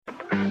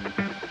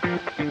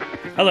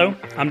Hello,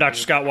 I'm Dr.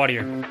 Scott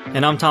Wadier.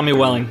 And I'm Tommy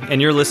Welling,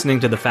 and you're listening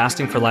to the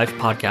Fasting for Life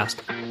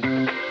podcast.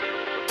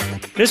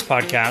 This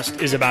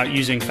podcast is about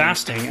using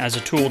fasting as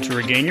a tool to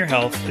regain your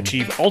health,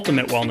 achieve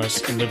ultimate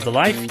wellness, and live the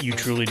life you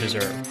truly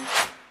deserve.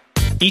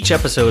 Each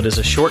episode is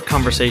a short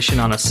conversation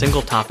on a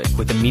single topic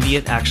with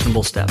immediate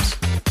actionable steps.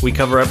 We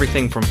cover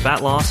everything from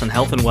fat loss and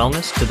health and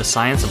wellness to the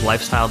science of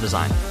lifestyle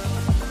design.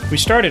 We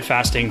started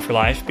Fasting for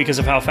Life because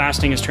of how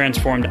fasting has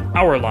transformed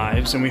our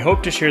lives, and we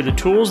hope to share the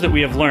tools that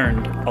we have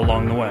learned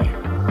along the way.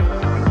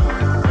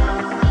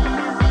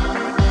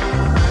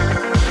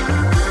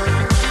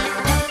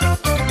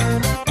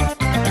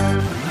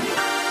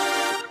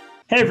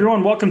 Hey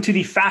everyone, welcome to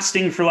the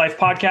Fasting for Life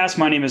podcast.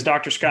 My name is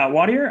Dr. Scott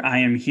Wadier. I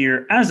am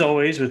here, as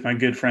always, with my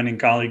good friend and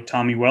colleague,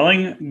 Tommy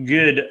Welling.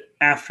 Good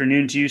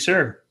afternoon to you,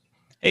 sir.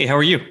 Hey, how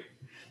are you?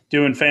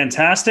 Doing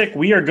fantastic.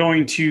 We are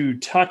going to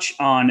touch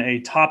on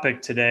a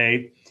topic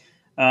today,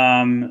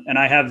 and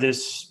I have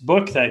this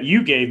book that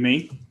you gave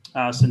me,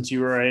 since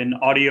you were an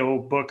audio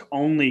book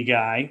only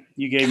guy.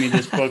 You gave me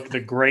this book, The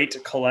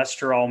Great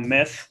Cholesterol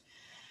Myth.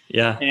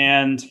 Yeah.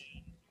 And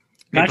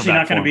I'm actually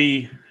not going to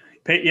be...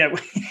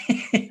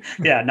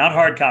 Yeah, not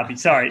hard copy.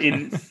 Sorry,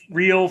 in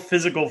real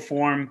physical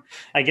form.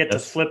 I get to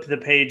flip the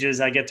pages.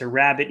 I get to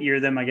rabbit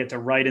ear them. I get to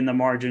write in the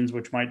margins,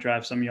 which might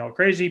drive some of y'all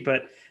crazy,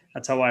 but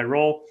that's how I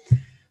roll.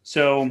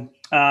 So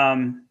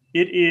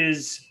it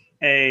is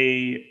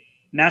a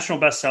national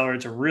bestseller.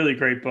 It's a really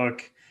great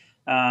book,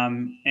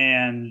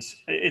 and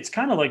it's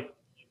kind of like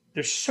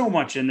there's so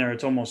much in there.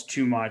 It's almost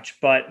too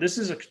much. But this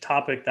is a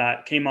topic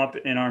that came up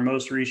in our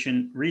most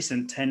recent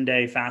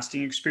 10-day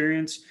fasting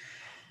experience.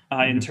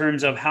 In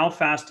terms of how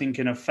fasting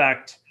can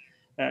affect,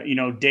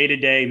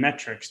 day-to-day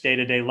metrics,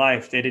 day-to-day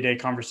life, day-to-day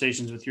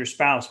conversations with your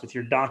spouse, with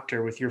your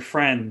doctor, with your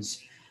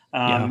friends,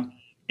 and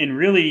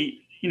really,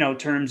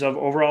 terms of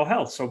overall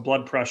health. So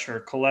blood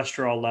pressure,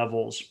 cholesterol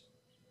levels,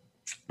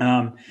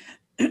 the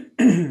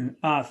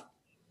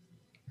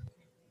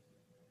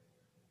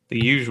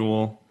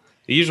usual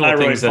thyroid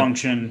things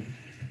function.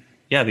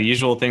 The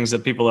usual things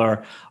that people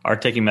are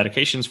taking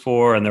medications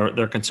for, and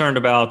they're concerned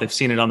about. They've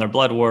seen it on their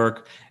blood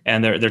work,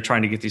 and they're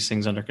trying to get these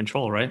things under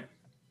control, right?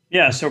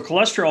 Yeah. So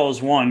cholesterol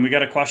is one. We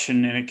got a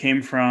question, and it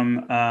came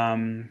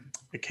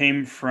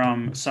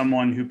from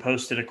someone who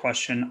posted a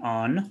question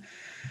on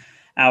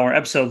our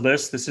episode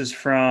list. This is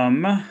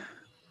from,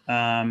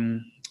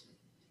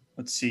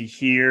 let's see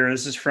here.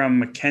 This is from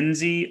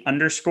Mackenzie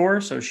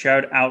 _ So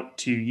shout out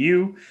to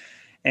you.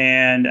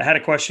 And I had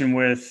a question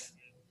with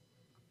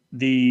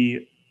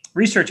the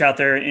research out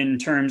there in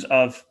terms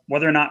of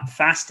whether or not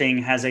fasting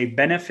has a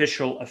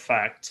beneficial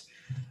effect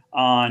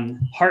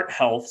on heart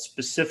health,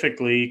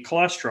 specifically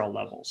cholesterol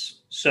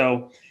levels.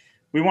 So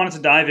we wanted to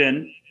dive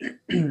in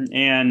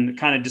and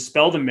kind of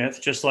dispel the myth,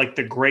 just like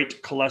the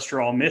Great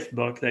Cholesterol Myth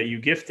book that you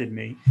gifted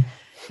me,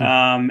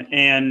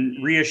 and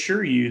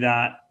reassure you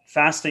that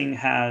fasting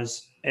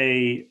has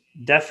a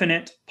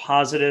definite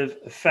positive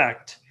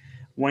effect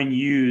when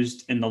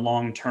used in the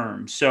long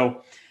term.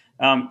 So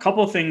a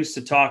couple of things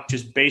to talk,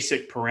 just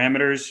basic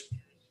parameters.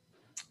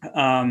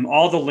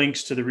 All the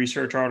links to the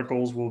research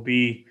articles will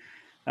be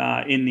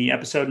in the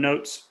episode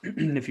notes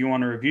if you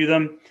want to review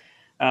them.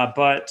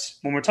 But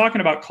when we're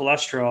talking about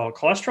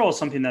cholesterol is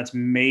something that's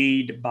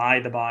made by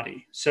the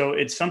body. So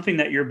it's something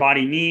that your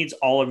body needs.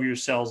 All of your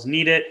cells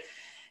need it.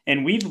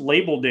 And we've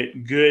labeled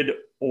it good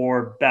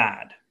or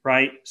bad,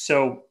 right?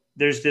 So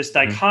there's this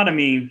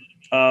dichotomy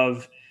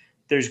of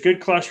there's good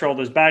cholesterol,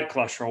 there's bad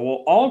cholesterol.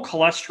 Well, all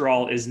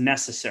cholesterol is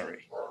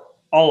necessary,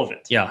 all of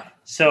it. Yeah.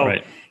 So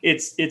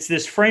it's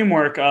this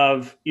framework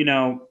of,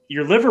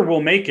 your liver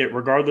will make it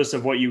regardless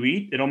of what you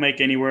eat. It'll make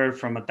anywhere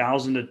from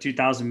 1,000 to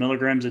 2,000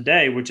 milligrams a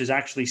day, which is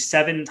actually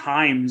 7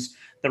 times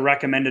the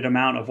recommended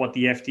amount of what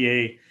the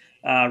FDA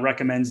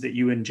recommends that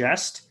you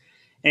ingest.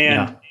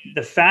 And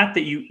the fat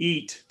that you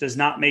eat does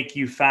not make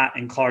you fat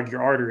and clog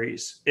your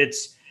arteries.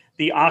 It's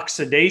the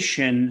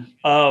oxidation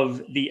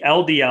of the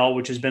LDL,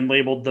 which has been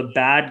labeled the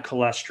bad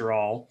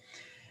cholesterol,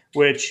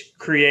 which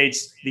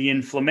creates the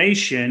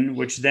inflammation,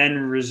 which then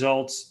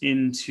results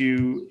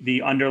into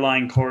the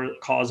underlying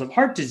cause of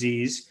heart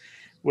disease,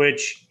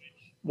 which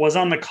was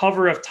on the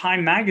cover of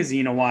Time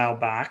magazine a while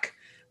back,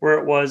 where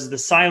it was the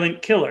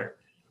silent killer,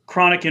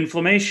 chronic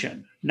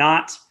inflammation,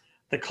 not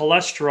the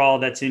cholesterol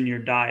that's in your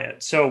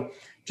diet. So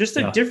just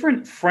a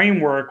different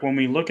framework when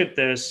we look at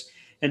this.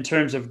 In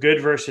terms of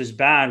good versus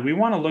bad, we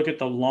want to look at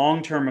the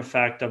long-term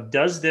effect of,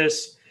 does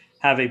this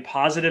have a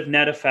positive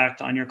net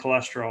effect on your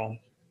cholesterol?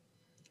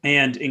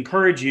 And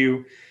encourage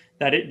you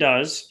that it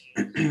does,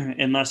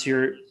 unless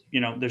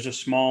there's a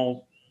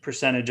small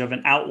percentage of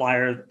an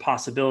outlier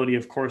possibility,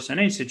 of course, in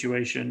any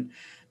situation.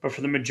 But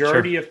for the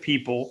majority of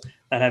people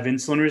that have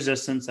insulin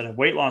resistance, that have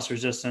weight loss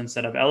resistance,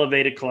 that have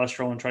elevated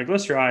cholesterol and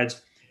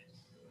triglycerides,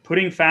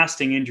 putting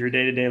fasting into your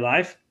day-to-day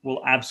life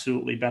will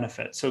absolutely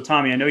benefit. So,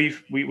 Tommy, I know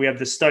we have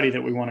this study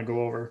that we want to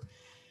go over.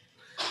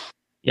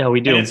 Yeah, we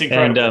do. And it's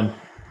incredible. And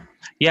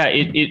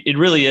it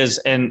really is.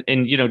 And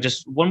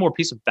just one more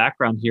piece of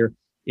background here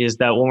is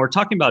that when we're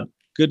talking about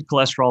good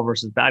cholesterol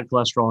versus bad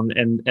cholesterol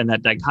and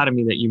that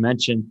dichotomy that you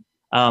mentioned,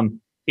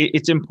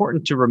 it's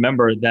important to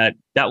remember that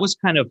was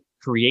kind of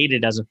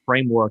created as a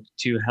framework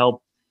to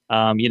help,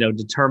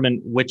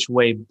 determine which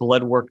way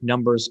blood work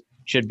numbers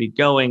should be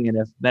going, and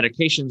if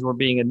medications were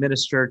being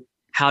administered,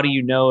 how do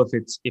you know if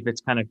it's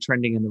kind of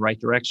trending in the right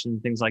direction,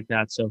 things like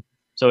that. So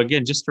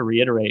again, just to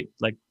reiterate,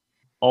 like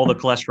all the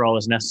cholesterol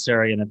is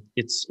necessary, and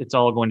it's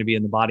all going to be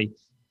in the body,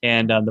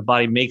 and the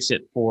body makes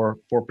it for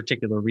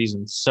particular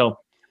reasons. So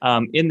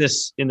in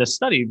this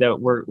study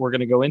that we're going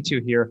to go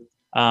into here,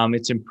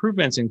 it's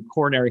improvements in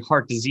coronary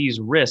heart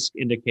disease risk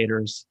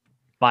indicators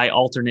by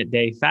alternate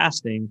day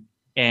fasting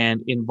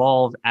and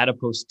involve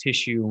adipose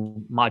tissue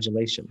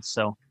modulation.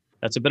 So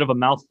that's a bit of a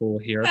mouthful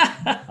here.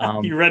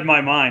 You read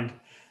my mind.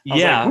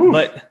 Yeah,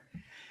 but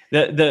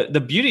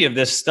the beauty of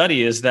this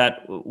study is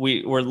that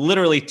we're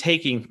literally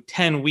taking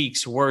 10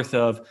 weeks worth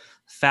of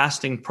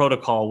fasting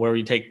protocol where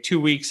we take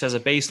 2 weeks as a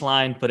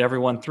baseline, put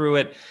everyone through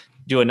it,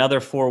 do another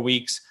 4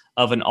 weeks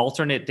of an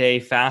alternate day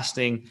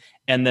fasting,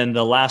 and then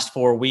the last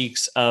 4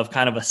 weeks of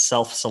kind of a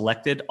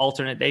self-selected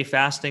alternate day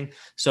fasting.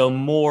 So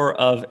more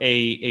of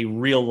a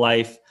real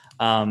life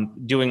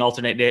doing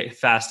alternate day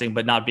fasting,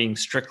 but not being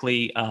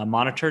strictly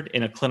monitored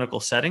in a clinical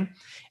setting,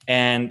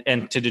 and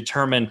to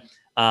determine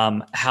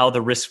how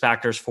the risk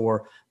factors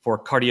for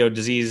cardio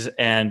disease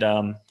and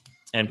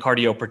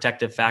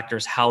cardioprotective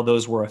factors, how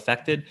those were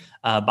affected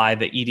by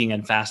the eating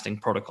and fasting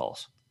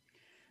protocols.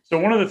 So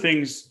one of the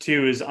things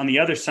too is on the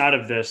other side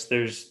of this,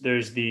 there's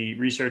the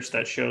research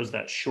that shows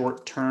that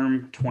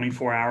short-term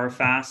 24-hour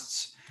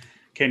fasts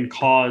can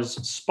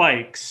cause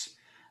spikes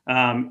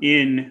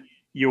in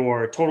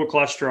your total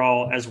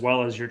cholesterol as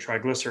well as your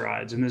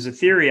triglycerides. And there's a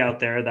theory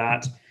out there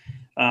that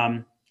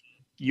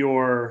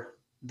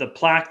the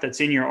plaque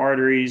that's in your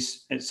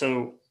arteries, and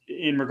so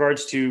in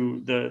regards to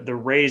the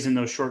raise in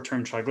those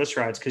short-term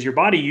triglycerides, because your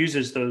body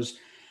uses those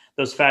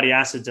fatty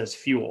acids as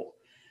fuel.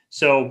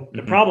 So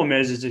the problem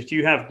is if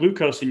you have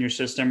glucose in your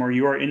system or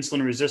you are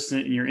insulin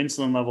resistant and your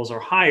insulin levels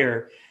are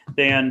higher,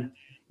 then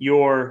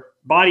your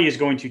body is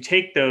going to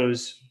take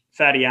those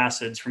fatty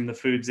acids from the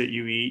foods that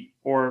you eat,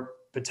 or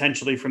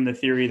potentially from the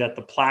theory that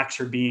the plaques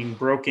are being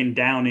broken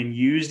down and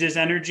used as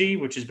energy,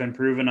 which has been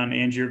proven on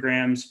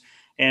angiograms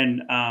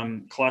and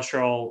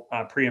cholesterol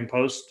pre and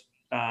post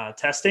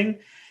testing,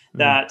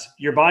 that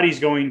your body's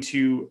going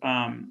to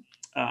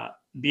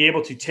be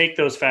able to take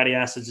those fatty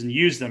acids and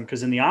use them,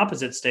 because in the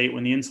opposite state,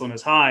 when the insulin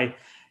is high,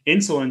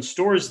 insulin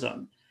stores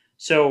them.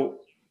 So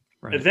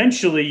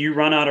eventually you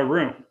run out of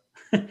room.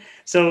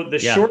 So the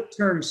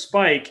short-term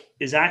spike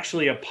is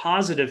actually a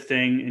positive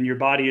thing, and your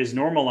body is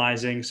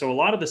normalizing. So a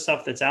lot of the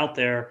stuff that's out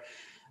there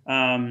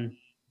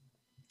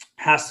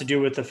has to do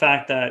with the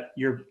fact that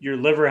your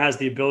liver has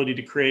the ability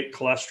to create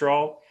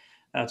cholesterol.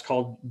 It's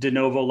called de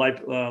novo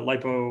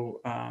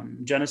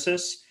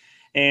lipogenesis.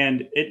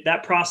 And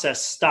that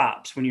process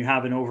stops when you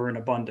have an over and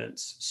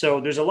abundance.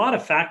 So there's a lot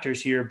of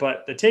factors here,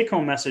 but the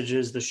take-home message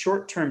is the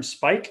short-term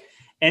spike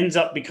ends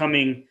up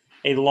becoming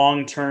a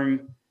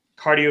long-term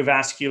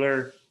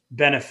cardiovascular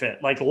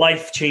benefit, like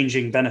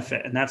life-changing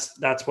benefit. And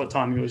that's what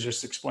Tommy was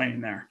just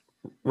explaining there.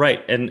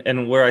 Right.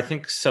 And where I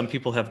think some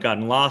people have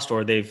gotten lost,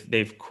 or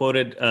they've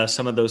quoted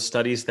some of those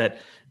studies that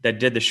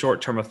did the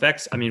short-term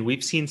effects. I mean,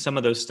 we've seen some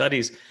of those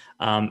studies,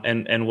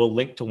 and we'll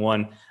link to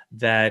one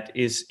that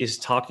is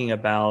talking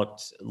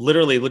about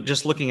literally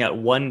just looking at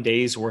 1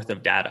 day's worth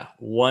of data,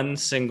 one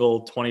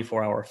single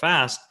 24-hour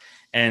fast,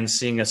 and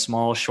seeing a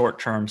small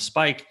short-term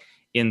spike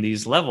in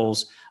these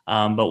levels.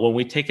 But when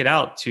we take it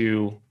out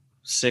to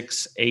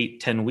 6, 8,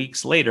 10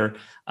 weeks later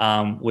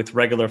with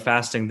regular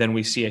fasting, then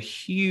we see a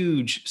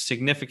huge,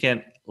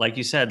 significant, like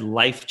you said,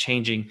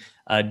 life-changing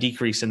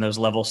decrease in those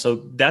levels.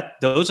 So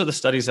those are the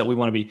studies that we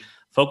want to be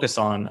focused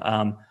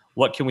on.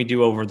 What can we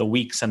do over the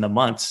weeks and the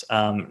months,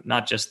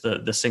 not just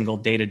the single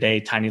day-to-day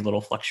tiny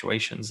little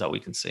fluctuations that we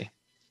can see.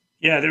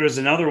 Yeah, there was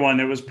another one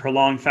that was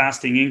prolonged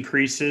fasting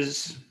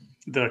increases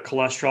the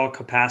cholesterol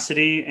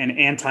capacity and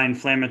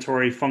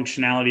anti-inflammatory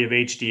functionality of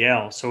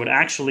HDL. So it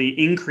actually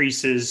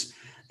increases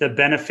the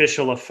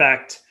beneficial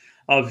effect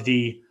of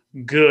the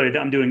good,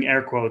 I'm doing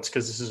air quotes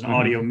because this is an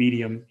audio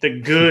medium, the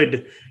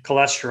good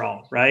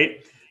cholesterol,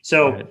 right?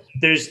 So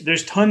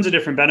there's tons of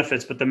different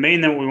benefits, but the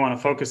main that we want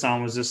to focus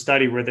on was this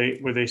study where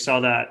they saw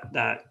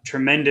that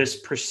tremendous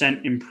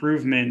percent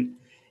improvement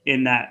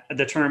in that,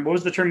 the term, what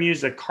was the term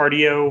used? The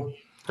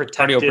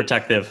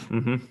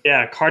cardioprotective.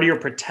 Yeah,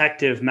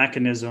 cardioprotective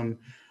mechanism,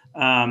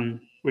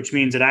 which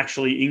means it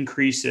actually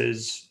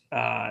increases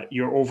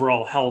your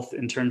overall health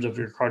in terms of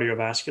your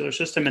cardiovascular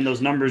system. And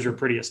those numbers are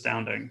pretty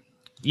astounding.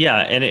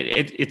 Yeah, and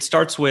it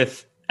starts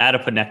with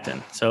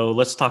adiponectin. So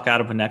let's talk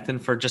adiponectin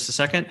for just a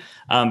second,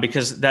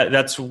 because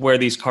that's where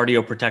these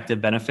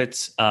cardioprotective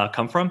benefits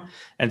come from.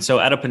 And so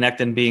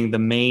adiponectin being the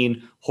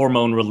main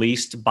hormone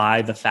released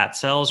by the fat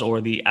cells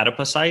or the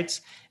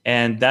adipocytes,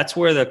 And that's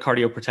where the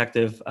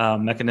cardioprotective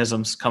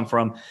mechanisms come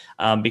from,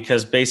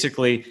 because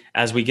basically,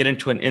 as we get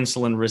into an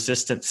insulin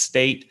resistant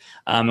state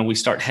and we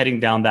start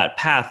heading down that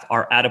path,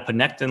 our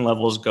adiponectin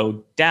levels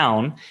go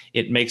down.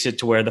 It makes it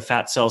to where the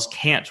fat cells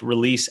can't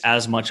release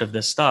as much of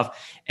this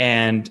stuff.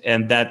 And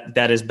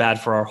that is bad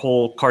for our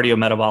whole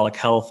cardiometabolic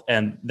health.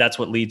 And that's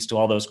what leads to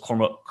all those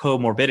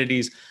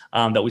comorbidities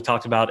that we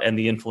talked about, and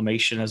the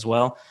inflammation as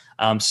well.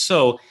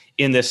 So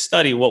in this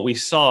study, what we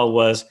saw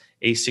was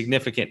a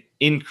significant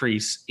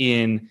increase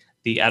in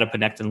the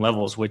adiponectin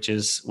levels, which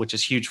is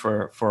huge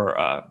for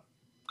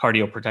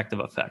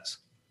cardioprotective effects.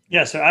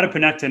 Yeah, so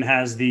adiponectin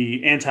has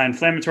the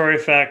anti-inflammatory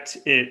effect.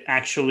 It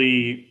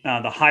actually,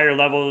 the higher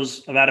levels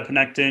of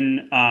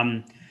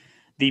adiponectin,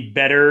 the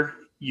better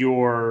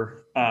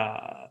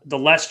the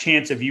less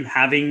chance of you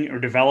having or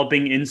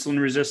developing insulin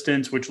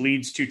resistance, which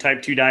leads to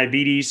type 2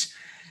 diabetes.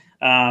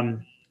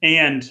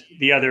 And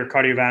the other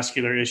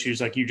cardiovascular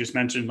issues, like you just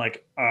mentioned,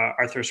 like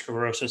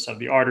atherosclerosis of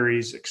the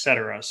arteries, et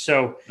cetera.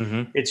 So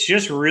it's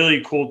just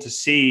really cool to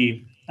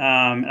see.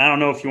 I don't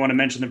know if you want to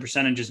mention the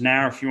percentages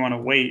now, or if you want to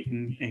wait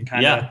and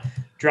kind of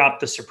drop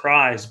the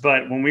surprise.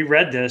 But when we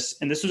read this,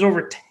 and this was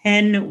over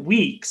 10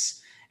 weeks,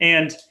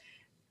 and,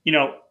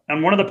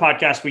 on one of the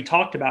podcasts, we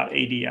talked about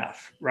ADF,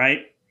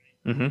 right?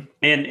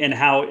 And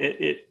how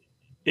it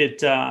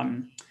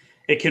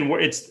can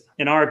work. It's,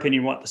 in our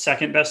opinion, the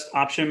second best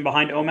option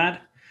behind OMAD.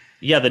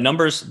 Yeah, the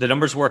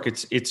numbers work.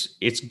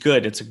 It's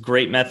good. It's a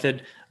great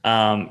method.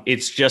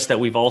 It's just that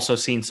we've also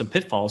seen some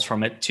pitfalls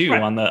from it too,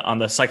 right, on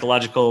the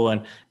psychological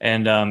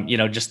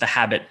and just the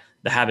habit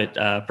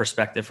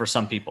perspective for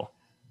some people.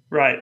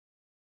 Right.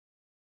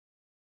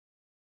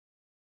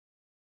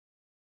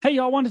 Hey,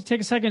 y'all, I wanted to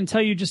take a second and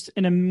tell you just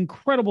an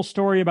incredible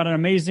story about an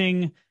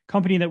amazing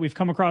company that we've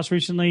come across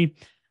recently.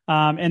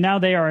 And now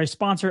they are a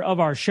sponsor of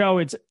our show.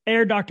 It's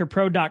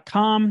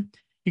airdoctorpro.com.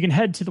 You can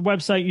head to the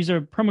website, use a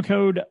promo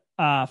code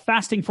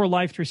fasting for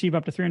life to receive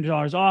up to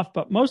 $300 off.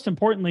 But most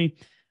importantly,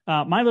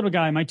 my little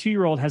guy, my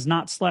 2-year-old, has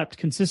not slept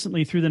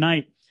consistently through the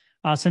night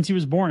since he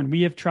was born.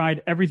 We have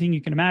tried everything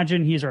you can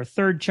imagine. He is our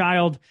third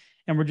child,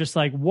 and we're just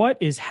like, what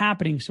is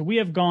happening? So we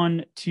have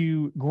gone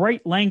to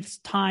great lengths,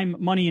 time,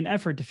 money, and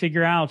effort to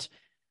figure out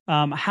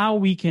how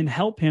we can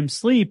help him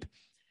sleep.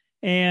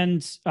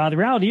 And the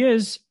reality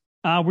is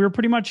we were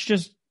pretty much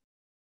just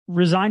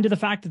resigned to the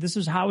fact that this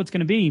is how it's going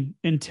to be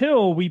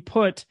until we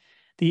put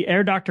the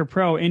Air Doctor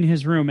Pro in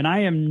his room. And I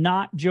am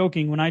not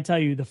joking when I tell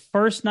you, the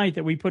first night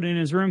that we put it in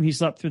his room, he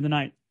slept through the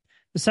night.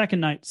 The second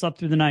night, slept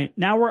through the night.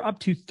 Now we're up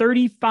to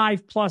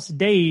 35 plus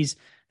days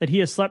that he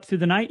has slept through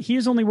the night. He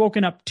has only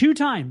woken up 2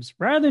 times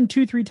rather than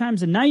 2-3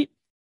 times a night,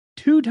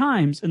 2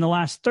 times in the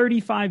last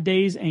 35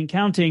 days and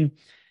counting.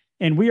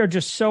 And we are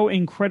just so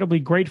incredibly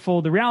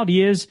grateful. The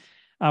reality is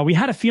we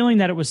had a feeling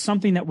that it was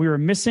something that we were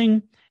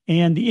missing.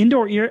 And the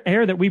indoor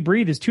air that we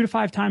breathe is 2 to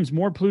 5 times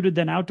more polluted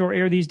than outdoor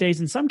air these days.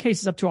 In some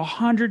cases, up to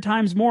 100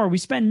 times more. We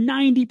spend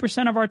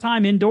 90% of our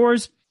time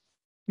indoors,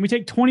 and we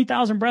take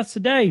 20,000 breaths a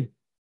day.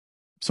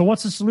 So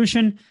what's the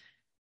solution?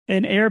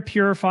 An air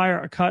purifier,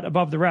 a cut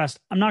above the rest.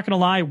 I'm not going to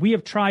lie. We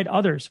have tried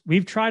others.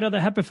 We've tried other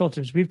HEPA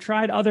filters. We've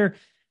tried other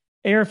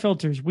air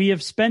filters. We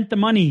have spent the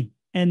money,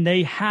 and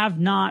they have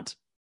not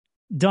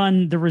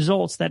done the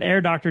results that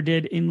Air Doctor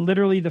did in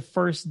literally the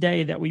first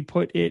day that we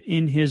put it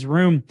in his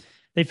room.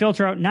 They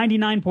filter out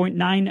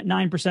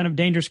 99.99% of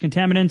dangerous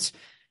contaminants.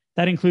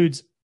 That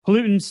includes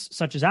pollutants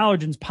such as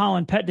allergens,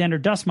 pollen, pet dander,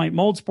 dust mite,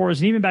 mold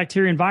spores, and even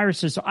bacteria and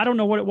viruses. So I don't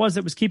know what it was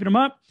that was keeping them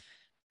up,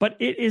 but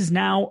it is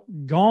now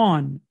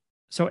gone.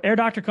 So Air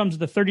Doctor comes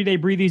with a 30-day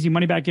breathe easy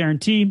money back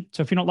guarantee.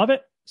 So if you don't love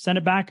it, send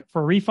it back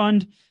for a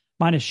refund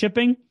minus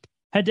shipping.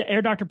 Head to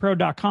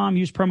airdoctorpro.com.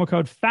 Use promo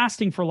code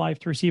FASTINGFORLIFE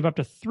to receive up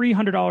to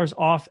 $300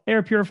 off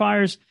air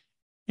purifiers.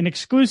 An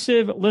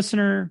exclusive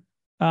listener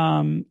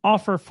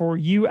offer for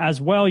you as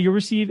well. You'll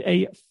receive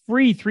a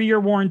free 3-year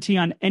warranty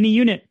on any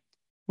unit,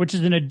 which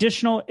is an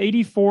additional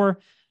 $84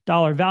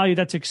 value.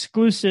 That's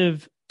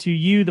exclusive to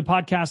you, the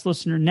podcast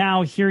listener,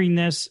 now hearing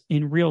this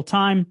in real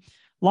time.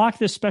 Lock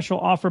this special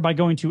offer by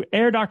going to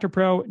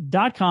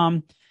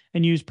airdoctorpro.com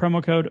and use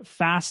promo code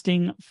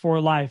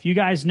FASTINGFORLIFE. You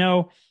guys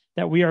know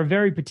that we are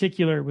very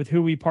particular with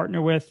who we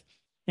partner with.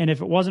 And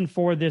if it wasn't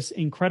for this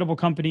incredible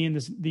company and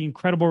the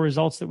incredible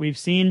results that we've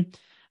seen,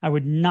 I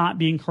would not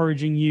be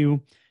encouraging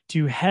you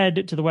to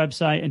head to the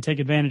website and take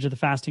advantage of the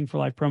Fasting for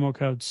Life promo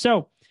code.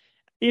 So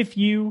if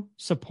you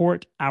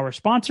support our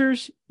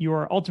sponsors, you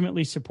are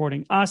ultimately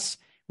supporting us.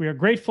 We are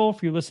grateful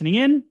for you listening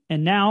in.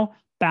 And now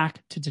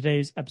back to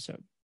today's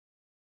episode.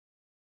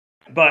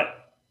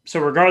 But so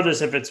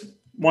regardless if it's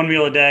 1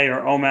 meal a day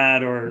or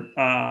OMAD or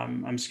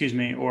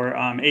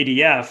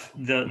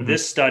ADF,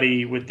 this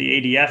study with the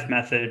ADF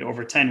method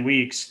over 10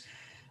 weeks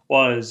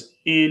was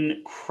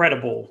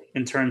incredible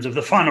in terms of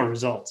the final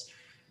results.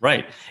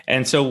 Right.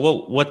 And so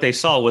what they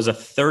saw was a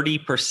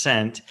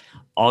 30%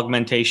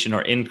 augmentation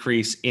or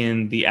increase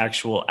in the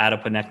actual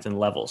adiponectin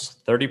levels,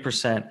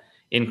 30%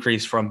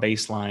 increase from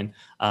baseline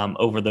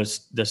over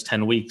those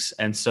 10 weeks.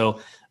 And so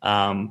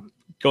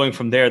going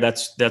from there,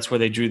 that's where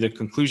they drew the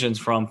conclusions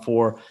from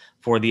for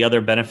for the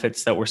other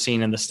benefits that we're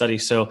seeing in the study.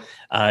 So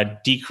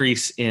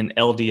decrease in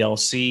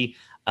LDL-C,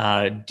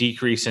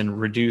 decrease in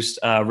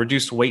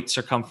reduced weight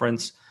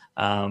circumference,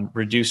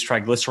 reduced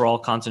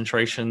triglycerol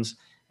concentrations.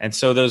 And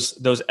so those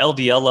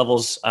LDL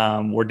levels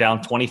were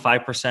down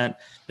 25%.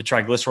 The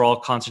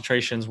triglycerol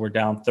concentrations were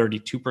down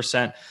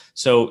 32%.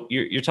 So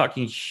you're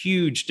talking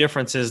huge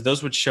differences.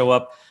 Those would show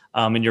up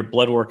in your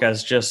blood work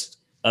as just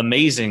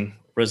amazing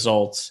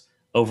results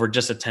over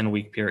just a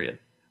 10-week period.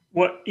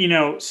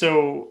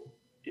 So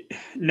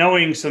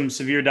knowing some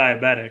severe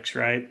diabetics,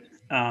 right,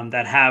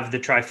 that have the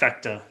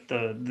trifecta,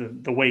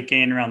 the weight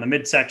gain around the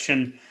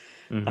midsection,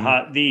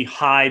 the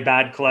high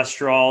bad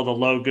cholesterol, the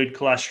low good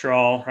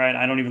cholesterol, right?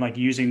 I don't even like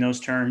using those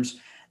terms.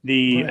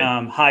 The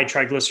high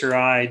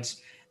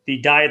triglycerides, the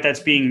diet that's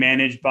being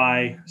managed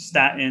by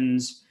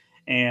statins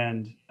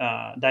and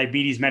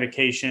diabetes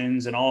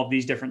medications and all of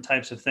these different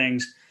types of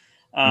things.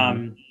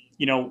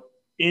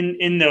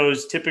 In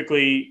those,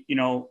 typically,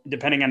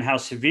 depending on how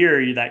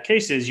severe that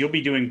case is, you'll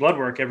be doing blood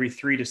work every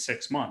 3 to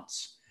 6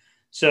 months.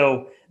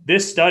 So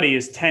this study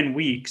is 10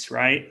 weeks,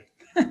 right?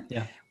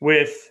 Yeah.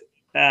 With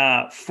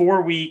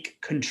 4-week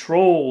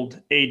controlled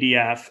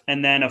ADF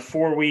and then a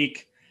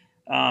 4-week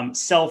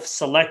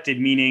self-selected,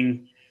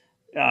 meaning,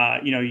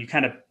 you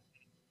kind of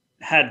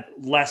had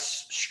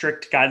less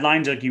strict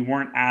guidelines. Like you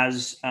weren't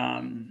as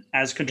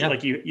controlled,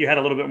 like you had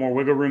a little bit more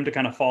wiggle room to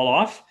kind of fall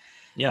off.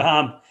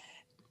 Yeah.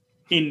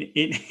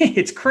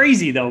 It's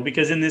crazy though,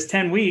 because in this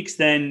 10 weeks,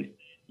 then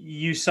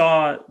you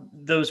saw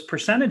those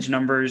percentage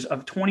numbers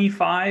of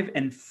 25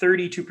 and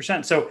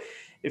 32%. So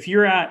if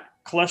you're at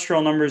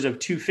cholesterol numbers of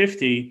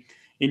 250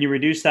 and you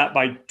reduce that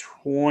by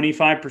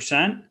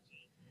 25%,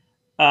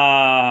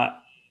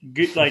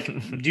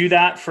 do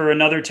that for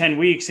another 10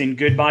 weeks and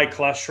goodbye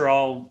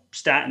cholesterol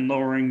statin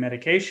lowering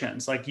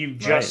medications. Like you've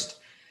just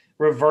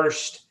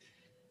reversed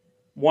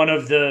one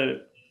of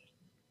the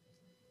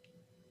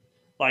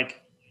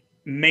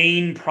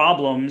main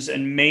problems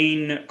and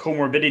main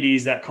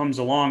comorbidities that comes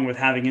along with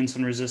having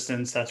insulin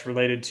resistance that's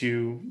related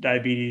to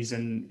diabetes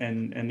and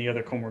the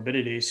other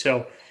comorbidities.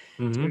 So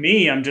to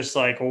me, I'm just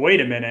like, well,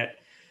 wait a minute.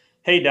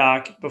 Hey,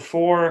 doc,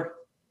 before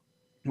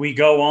we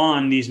go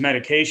on these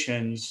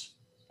medications,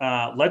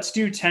 let's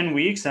do 10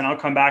 weeks and I'll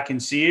come back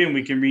and see you and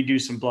we can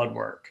redo some blood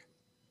work.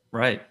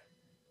 Right.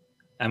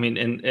 I mean,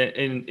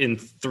 in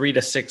 3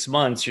 to 6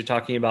 months, you're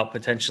talking about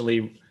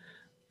potentially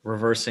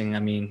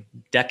reversing,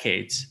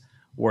 decades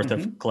worth of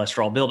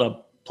cholesterol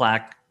buildup,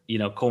 plaque,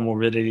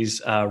 comorbidities,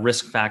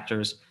 risk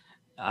factors.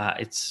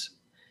 It's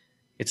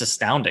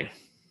astounding.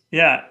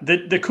 Yeah.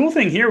 The cool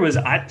thing here was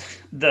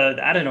the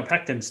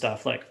Adiponectin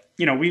stuff.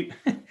 We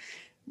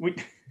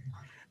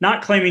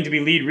not claiming to be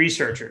lead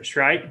researchers,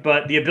 right?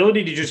 But the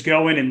ability to just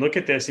go in and look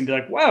at this and be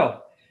like,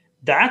 wow,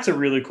 that's a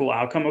really cool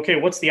outcome. Okay,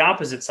 what's the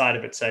opposite side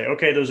of it say?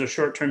 Okay, those are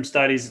short-term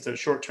studies. It's a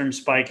short-term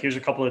spike. Here's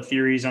a couple of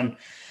theories and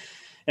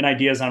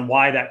ideas on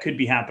why that could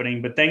be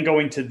happening. But then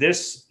going to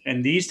this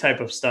and these type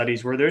of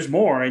studies where there's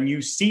more and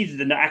you see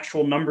the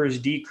actual numbers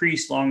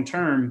decrease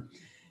long-term,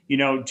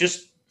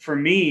 just for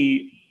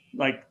me,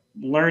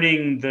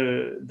 learning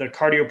the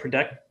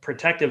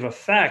cardioprotective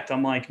effect,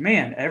 I'm like,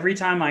 man, every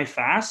time I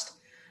fast,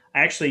 I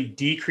actually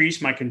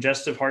decrease my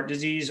congestive heart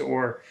disease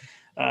or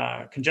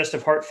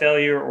congestive heart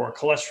failure or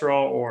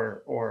cholesterol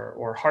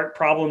or heart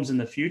problems in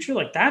the future.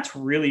 That's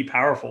really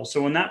powerful.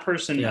 So when that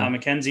person,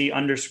 Mackenzie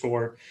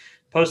 _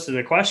 posted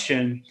the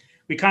question,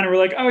 we kind of were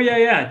like, oh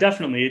yeah,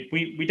 definitely.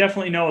 We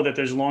definitely know that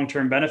there's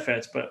long-term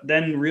benefits, but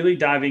then really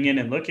diving in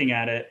and looking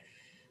at it,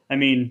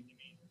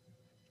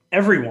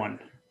 everyone,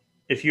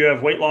 if you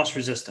have weight loss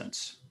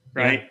resistance,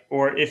 right? Yeah.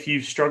 Or if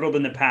you've struggled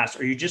in the past,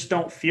 or you just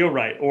don't feel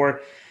right,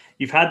 or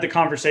you've had the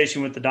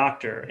conversation with the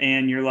doctor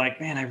and you're like,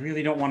 man, I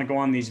really don't want to go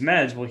on these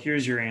meds. Well,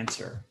 here's your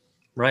answer.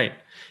 Right.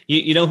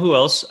 You know who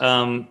else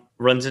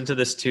runs into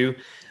this too?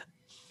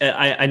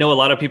 I know a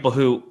lot of people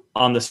who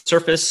on the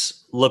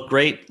surface look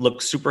great,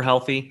 look super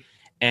healthy,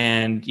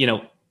 and,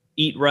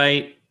 eat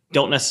right,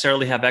 don't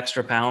necessarily have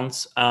extra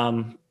pounds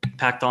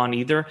packed on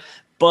either.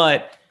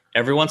 But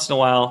every once in a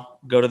while,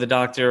 go to the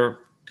doctor,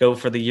 go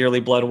for the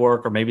yearly blood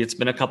work, or maybe it's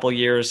been a couple of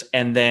years,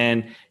 and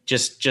then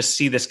just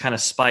see this kind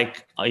of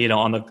spike,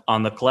 on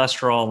the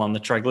cholesterol, on the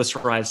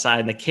triglyceride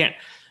side, and they can't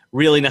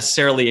really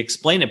necessarily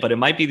explain it, but it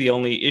might be the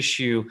only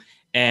issue,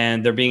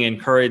 and they're being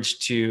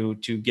encouraged to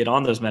get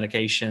on those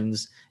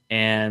medications.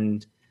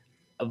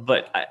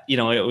 But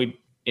we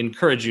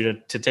encourage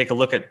you to take a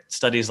look at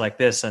studies like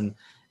this and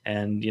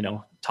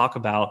talk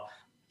about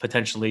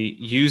potentially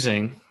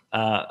using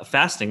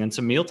fasting and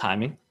some meal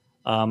timing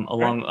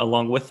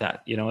along with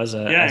that, as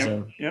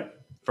a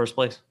first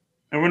place.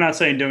 And we're not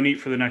saying don't eat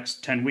for the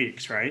next 10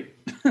 weeks, right?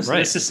 So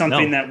this is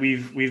something that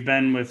we've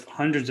been with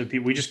hundreds of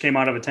people. We just came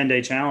out of a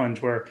 10-day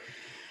challenge where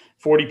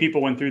 40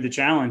 people went through the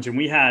challenge and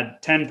we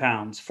had 10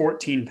 pounds,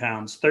 14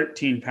 pounds,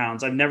 13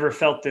 pounds. I've never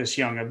felt this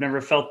young. I've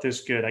never felt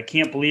this good. I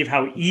can't believe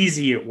how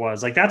easy it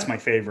was. That's my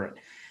favorite.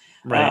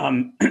 Right.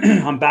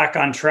 I'm back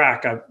on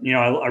track. I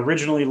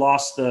originally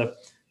lost the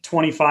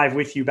 25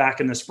 with you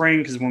back in the spring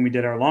because when we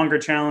did our longer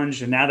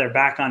challenge, and now they're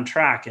back on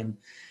track. And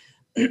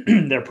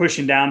they're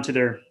pushing down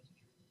to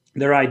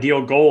their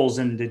ideal goals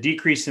and the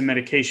decrease in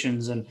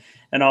medications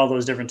and all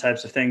those different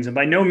types of things. And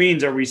by no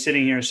means are we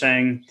sitting here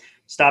saying,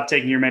 stop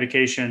taking your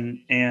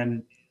medication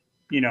and,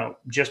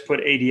 just put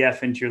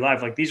ADF into your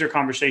life. Like, these are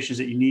conversations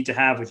that you need to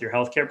have with your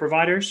healthcare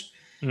providers.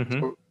 Mm-hmm.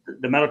 So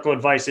the medical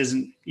advice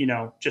isn't,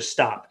 just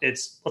stop.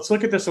 It's, let's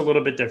look at this a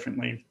little bit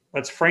differently.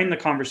 Let's frame the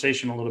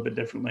conversation a little bit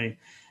differently.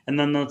 And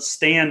then let's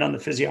stand on the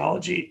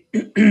physiology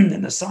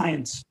and the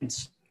science.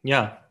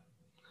 Yeah.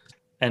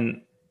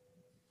 And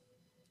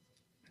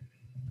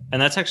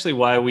that's actually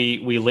why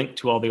we link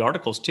to all the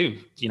articles too,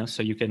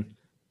 so you can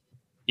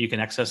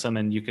access them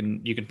and you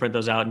can print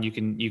those out and you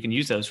can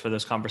use those for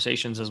those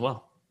conversations as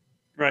well.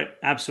 Right.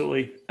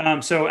 Absolutely.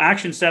 So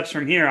action steps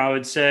from here, I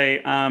would say,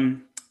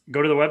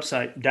 go to the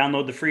website,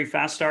 download the free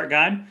Fast Start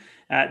Guide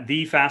at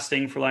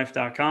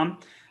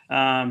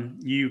thefastingforlife.com.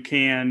 You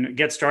can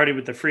get started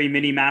with the free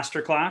mini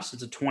masterclass.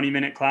 It's a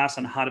 20-minute class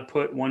on how to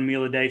put 1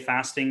 meal a day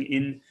fasting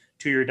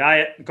into your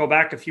diet. Go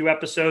back a few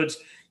episodes.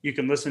 You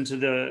can listen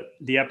to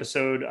the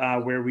episode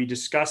where we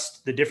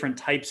discussed the different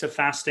types of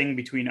fasting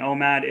between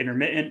OMAD,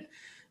 intermittent,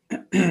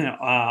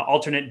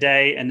 alternate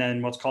day, and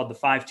then what's called the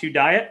 5-2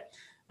 diet.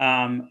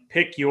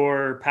 Pick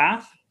your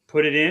path,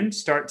 put it in,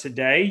 start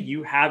today.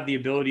 You have the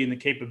ability and the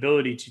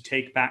capability to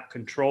take back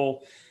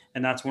control.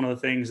 And that's one of the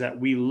things that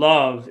we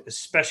love,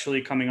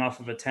 especially coming off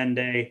of a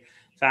 10-day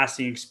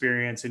fasting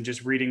experience and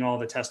just reading all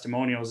the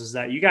testimonials, is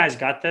that you guys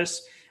got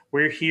this.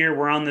 We're here.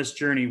 We're on this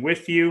journey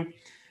with you.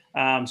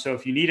 So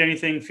if you need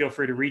anything, feel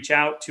free to reach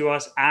out to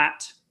us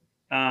at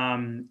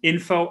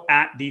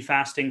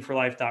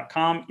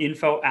info@thefastingforlife.com,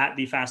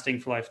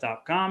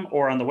 info@thefastingforlife.com,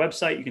 or on the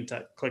website, you can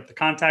click the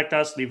contact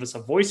us, leave us a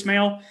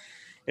voicemail.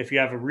 If you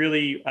have a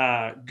really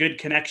good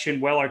connection,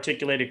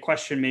 well-articulated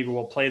question, maybe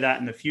we'll play that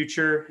in the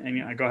future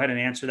and go ahead and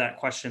answer that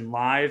question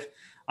live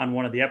on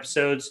one of the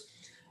episodes.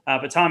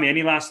 But Tommy,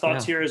 any last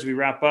thoughts here as we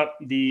wrap up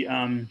the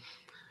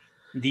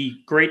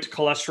great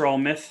cholesterol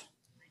myth?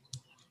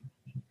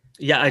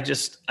 Yeah, I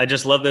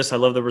just love this. I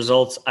love the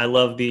results. I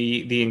love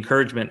the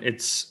encouragement.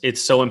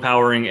 It's so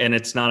empowering, and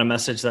it's not a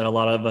message that a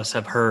lot of us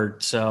have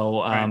heard.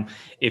 So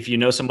if you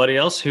know somebody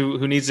else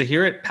who needs to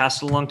hear it,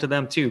 pass it along to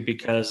them too,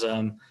 because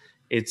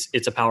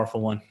it's a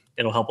powerful one.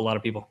 It'll help a lot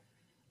of people.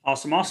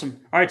 Awesome. All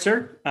right,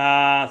 sir.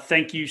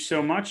 Thank you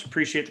so much.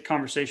 Appreciate the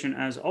conversation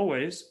as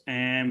always,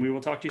 and we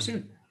will talk to you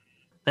soon.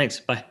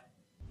 Thanks. Bye.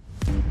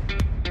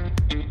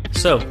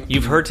 So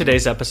you've heard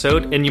today's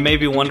episode, and you may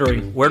be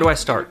wondering, where do I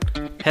start?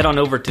 Head on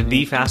over to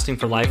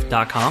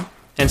thefastingforlife.com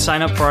and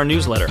sign up for our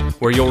newsletter,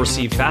 where you'll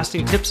receive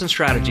fasting tips and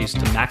strategies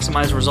to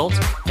maximize results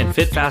and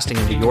fit fasting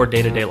into your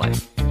day-to-day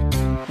life.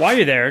 While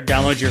you're there,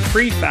 download your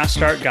free Fast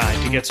Start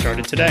Guide to get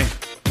started today.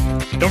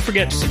 Don't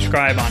forget to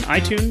subscribe on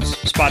iTunes,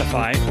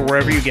 Spotify, or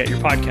wherever you get your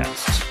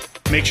podcasts.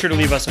 Make sure to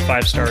leave us a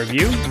 5-star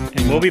review,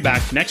 and we'll be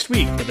back next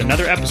week with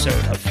another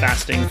episode of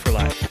Fasting for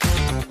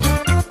Life.